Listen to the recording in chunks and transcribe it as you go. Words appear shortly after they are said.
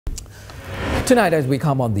Tonight, as we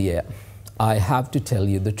come on the air, I have to tell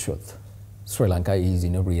you the truth. Sri Lanka is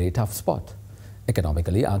in a really tough spot.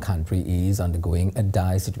 Economically, our country is undergoing a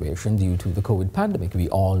dire situation due to the COVID pandemic. We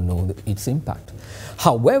all know its impact.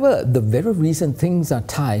 However, the very reason things are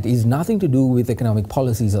tight is nothing to do with economic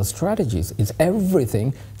policies or strategies. It's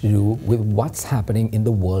everything to do with what's happening in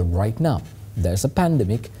the world right now. There's a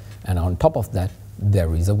pandemic, and on top of that,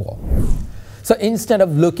 there is a war. So instead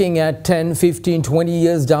of looking at 10, 15, 20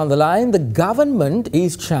 years down the line, the government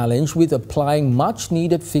is challenged with applying much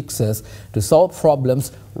needed fixes to solve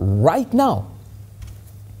problems right now.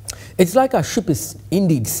 It's like our ship is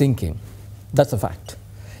indeed sinking. That's a fact.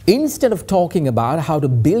 Instead of talking about how to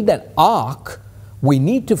build an ark, we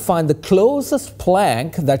need to find the closest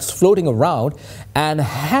plank that's floating around and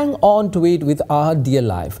hang on to it with our dear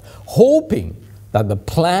life, hoping that the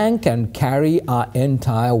plank can carry our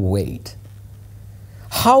entire weight.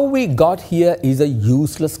 How we got here is a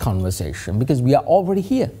useless conversation because we are already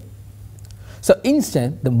here. So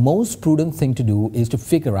instead, the most prudent thing to do is to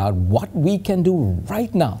figure out what we can do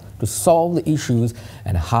right now to solve the issues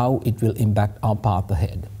and how it will impact our path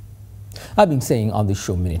ahead. I've been saying on this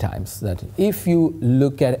show many times that if you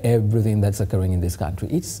look at everything that's occurring in this country,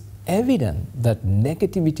 it's evident that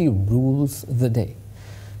negativity rules the day.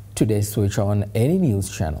 Today, switch on any news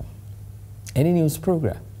channel, any news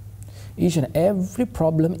program. Each and every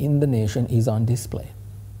problem in the nation is on display.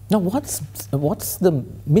 Now, what's the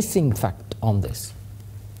missing fact on this?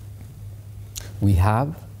 We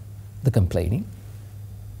have the complaining,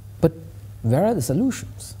 but where are the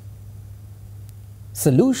solutions?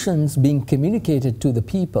 Solutions being communicated to the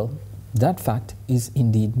people, that fact is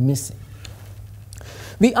indeed missing.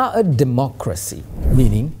 We are a democracy,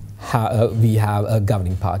 meaning we have a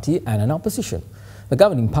governing party and an opposition. The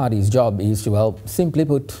governing party's job is to, well, simply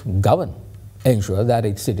put, govern, ensure that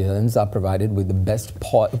its citizens are provided with the best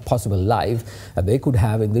possible life that they could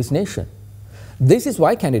have in this nation. This is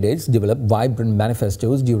why candidates develop vibrant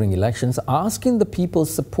manifestos during elections, asking the people's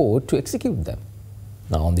support to execute them.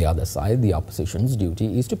 Now, on the other side, the opposition's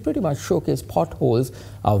duty is to pretty much showcase potholes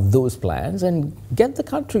of those plans and get the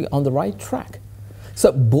country on the right track.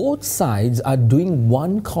 So both sides are doing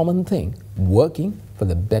one common thing, working for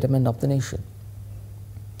the betterment of the nation.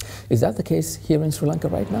 Is that the case here in Sri Lanka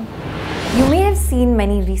right now? You may have seen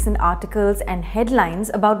many recent articles and headlines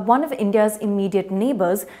about one of India's immediate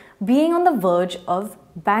neighbors being on the verge of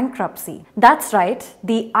bankruptcy. That's right,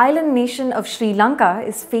 the island nation of Sri Lanka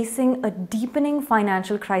is facing a deepening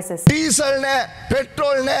financial crisis. Diesel ne,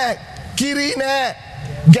 petrol ne, kiri ne,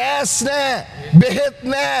 gas ne, behet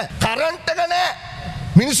ne, current ne.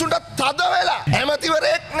 මිනිසුන්ට තද වෙලා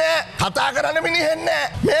ඇමතිවරයෙක් නෑ කතා කරන්න මිනිහෙක් නෑ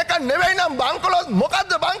මේක නෙවෙයි නම් බංකොලොත්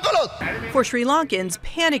මොකද්ද බංකොලොත්. For Sri Lankans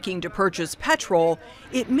panicking to purchase petrol,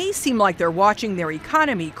 it may seem like they're watching their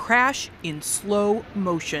economy crash in slow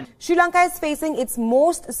motion. Sri Lanka is facing its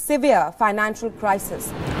most severe financial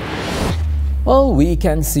crisis. Well, we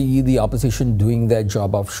can see the opposition doing their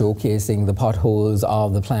job of showcasing the potholes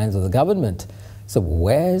of the plans of the government. So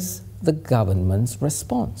where's the government's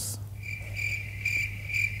response?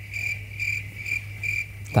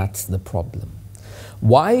 That's the problem.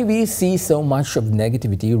 Why we see so much of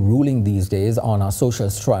negativity ruling these days on our social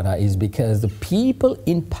strata is because the people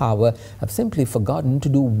in power have simply forgotten to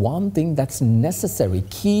do one thing that's necessary,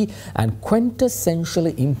 key, and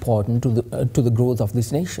quintessentially important to the growth of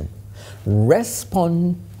this nation.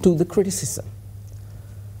 Respond to the criticism.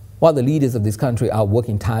 While the leaders of this country are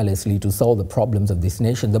working tirelessly to solve the problems of this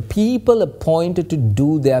nation, the people appointed to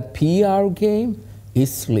do their PR game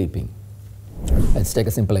is sleeping. Let's take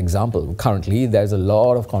a simple example. Currently, there's a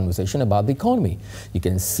lot of conversation about the economy. You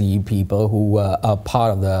can see people who are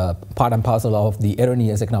part and parcel of the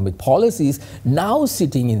erroneous economic policies now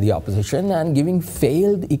sitting in the opposition and giving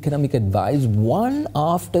failed economic advice one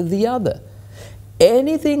after the other.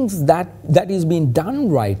 Anything that is being done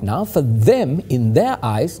right now, for them, in their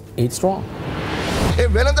eyes, it's wrong. ඒ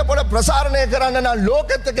වෙළඳ පොළ ප්‍රසාරණය කරන්න නම්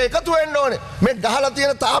ලෝකෙත් එක්ක එකතු වෙන්න ඕනේ. මේ ගහලා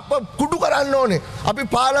තියෙන තාප්ප කුඩු කරන්න ඕනේ. අපි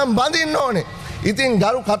පාලම් බඳින්න ඕනේ. ඉතින්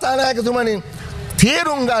ගරු කතානායකතුමනි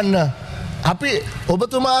තීරුම් ගන්න අපි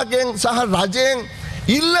ඔබතුමාගෙන් සහ රජයෙන්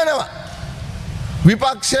ඉල්ලනවා.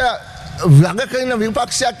 විපක්ෂ වගකීම්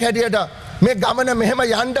විපක්ෂයක් හැටියට මේ ගමන මෙහෙම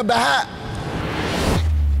යන්න බෑ.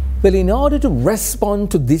 Well, in order to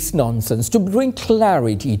respond to this nonsense, to bring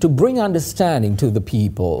clarity, to bring understanding to the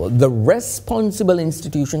people, the responsible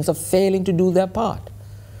institutions are failing to do their part.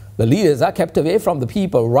 The leaders are kept away from the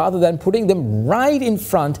people rather than putting them right in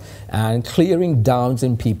front and clearing doubts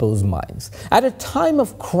in people's minds. At a time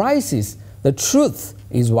of crisis, The truth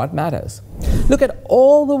is what matters. Look at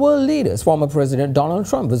all the world leaders. Former President Donald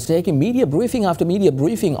Trump was taking media briefing after media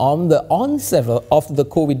briefing on the onset of the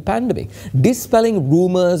COVID pandemic, dispelling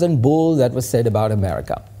rumors and bull that was said about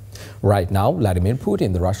America. Right now, Vladimir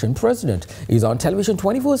Putin, the Russian president, is on television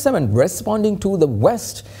 24/7 responding to the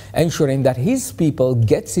West, ensuring that his people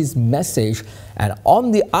gets his message. And on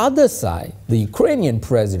the other side, the Ukrainian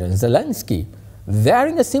president, Zelensky,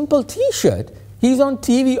 wearing a simple t-shirt, he's on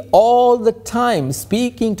TV all the time,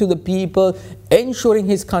 speaking to the people, ensuring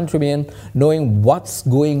his countrymen knowing what's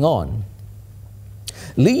going on.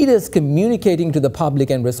 Leaders communicating to the public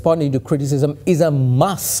and responding to criticism is a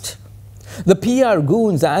must. The PR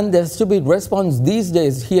goons and their stupid response these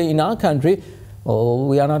days here in our country, oh,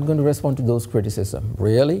 we are not going to respond to those criticisms.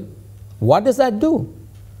 Really? What does that do?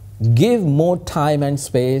 Give more time and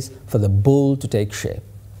space for the bull to take shape.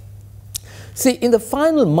 See, in the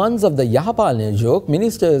final months of the Yahapalne joke,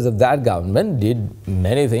 ministers of that government did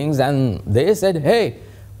many things and they said, hey,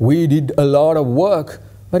 we did a lot of work,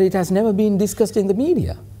 but it has never been discussed in the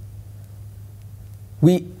media.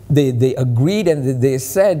 They agreed and they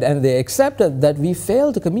said and they accepted that we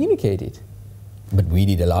failed to communicate it. But we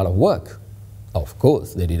did a lot of work. Of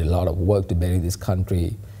course, they did a lot of work to bury this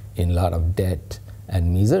country in a lot of debt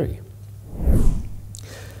and misery.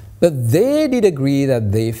 But they did agree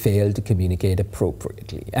that they failed to communicate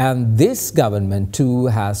appropriately. And this government too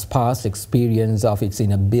has past experience of its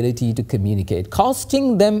inability to communicate,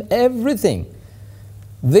 costing them everything.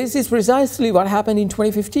 This is precisely what happened in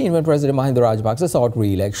 2015 when President Mahieash Rajapaksa sought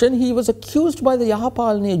re-election. He was accused by the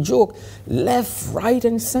Yahapalne joke left, right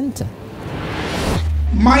and centre.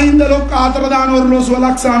 Mahinda lokka අතරදාන ඔරලෝසුව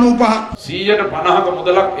ලක්ෂ 95 150ක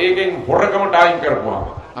මුදලක් ඒකෙන් හොරකමට අයින් කරපුවාම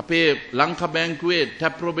අපේ ලංකා බැංකුවේ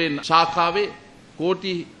tap රොබෙන් ශාඛාවේ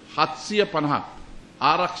කෝටි 750ක්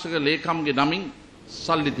ආරක්ෂක ලේකම්ගේ නමින්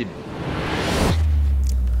සල්ලි තිබ්බා.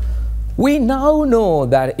 We now know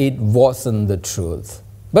that it wasn't the truth.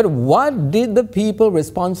 But what did the people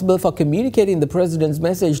responsible for communicating the president's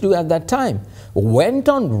message do at that time? Went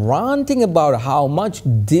on ranting about how much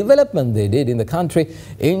development they did in the country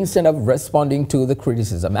instead of responding to the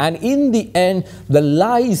criticism. And in the end, the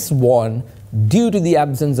lies won due to the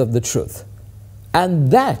absence of the truth. And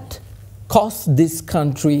that cost this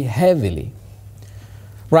country heavily.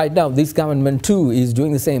 Right now, this government too is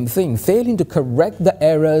doing the same thing, failing to correct the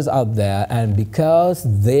errors out there, and because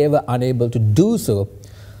they were unable to do so,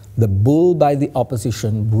 the bull by the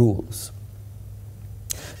opposition rules.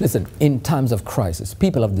 Listen, in times of crisis,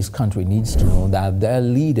 people of this country needs to know that their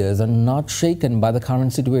leaders are not shaken by the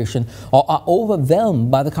current situation or are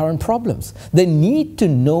overwhelmed by the current problems. They need to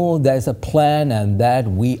know there's a plan and that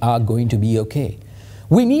we are going to be okay.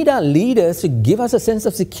 We need our leaders to give us a sense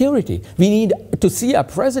of security. We need to see our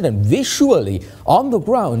president visually on the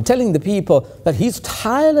ground telling the people that he's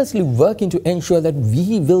tirelessly working to ensure that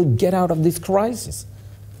we will get out of this crisis.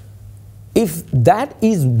 If that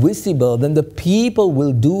is visible, then the people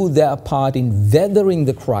will do their part in weathering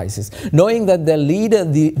the crisis, knowing that their leader,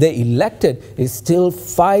 they elected, is still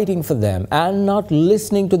fighting for them and not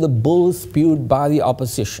listening to the bull spewed by the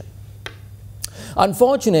opposition.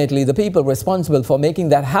 Unfortunately, the people responsible for making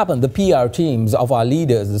that happen, the PR teams of our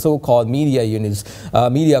leaders, the so-called media units,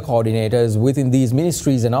 media coordinators within these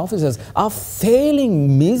ministries and offices, are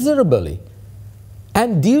failing miserably.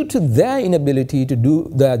 And due to their inability to do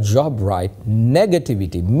their job right,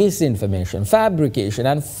 negativity, misinformation, fabrication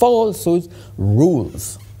and falsehoods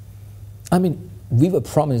rules. I mean, we were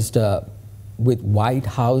promised with White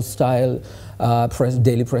House style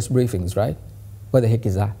daily press briefings, right? What the heck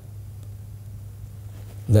is that?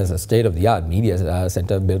 There's a state-of-the-art media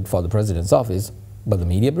center built for the president's office, but the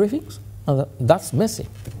media briefings? That's messy.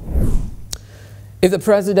 If the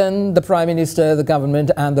president, the prime minister, the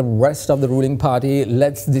government and the rest of the ruling party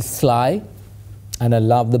lets this slide and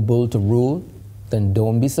allow the bull to rule, then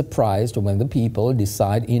don't be surprised when the people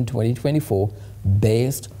decide in 2024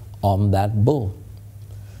 based on that bull.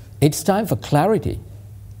 It's time for clarity.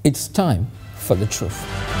 It's time for the truth.